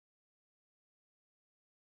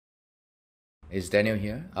It's Daniel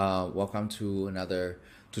here. Welcome to another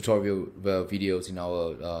tutorial videos in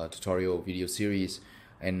our tutorial video series.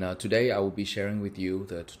 And today I will be sharing with you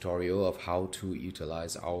the tutorial of how to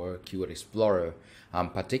utilize our Keyword Explorer,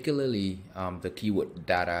 particularly the Keyword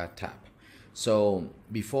Data tab. So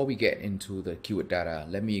before we get into the keyword data,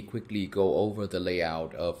 let me quickly go over the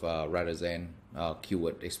layout of WriterZen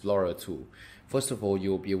Keyword Explorer tool. First of all,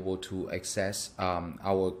 you'll be able to access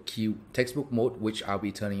our textbook mode, which I'll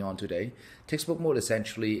be turning on today. Textbook mode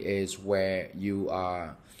essentially is where you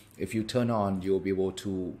are, if you turn on, you'll be able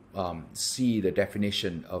to see the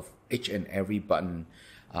definition of each and every button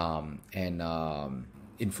and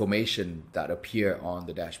information that appear on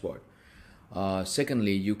the dashboard.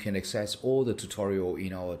 Secondly, you can access all the tutorial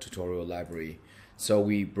in our tutorial library. So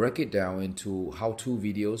we break it down into how-to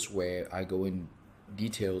videos where I go in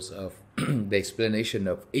details of the explanation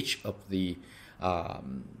of each of the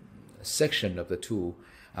section of the tool.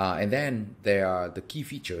 And then there are the key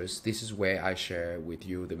features. This is where I share with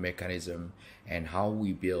you the mechanism and how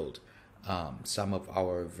we build some of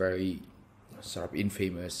our very sort of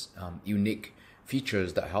infamous, unique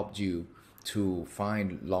features that helped you to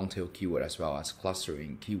find long-tail keyword as well as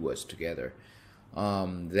clustering keywords together.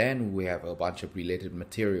 Then we have a bunch of related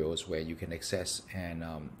materials where you can access and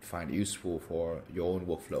find useful for your own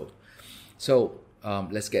workflow. So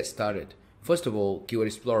let's get started. First of all, Keyword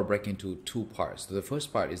Explorer breaks into two parts. So the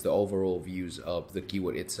first part is the overall views of the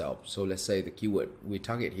keyword itself. So let's say the keyword we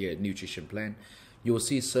target here, nutrition plan. You will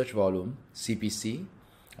see search volume, CPC.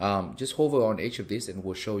 Just hover on each of these and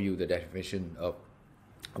we'll show you the definition of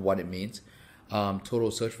what it means. Total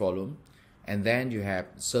search volume, and then you have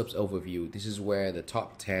SERPs overview. This is where the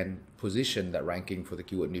top 10 position that ranking for the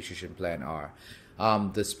keyword nutrition plan are.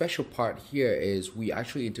 The special part here is we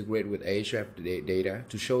actually integrate with Ahrefs data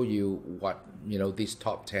to show you what these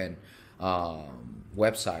top 10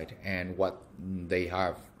 website and what they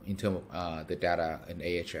have in terms of the data in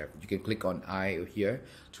Ahrefs. You can click on I here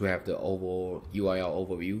to have the overall URL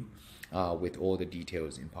overview with all the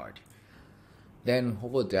details in part. Then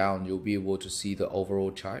hover down, you'll be able to see the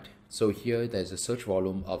overall chart. So here there's a search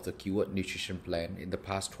volume of the keyword nutrition plan in the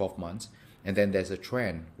past 12 months. And then there's a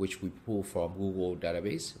trend which we pull from Google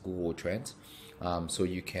database, Google Trends. So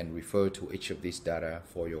you can refer to each of these data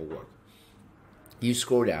for your work. You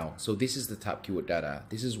scroll down. So this is the top keyword data.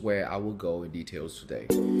 This is where I will go in details today.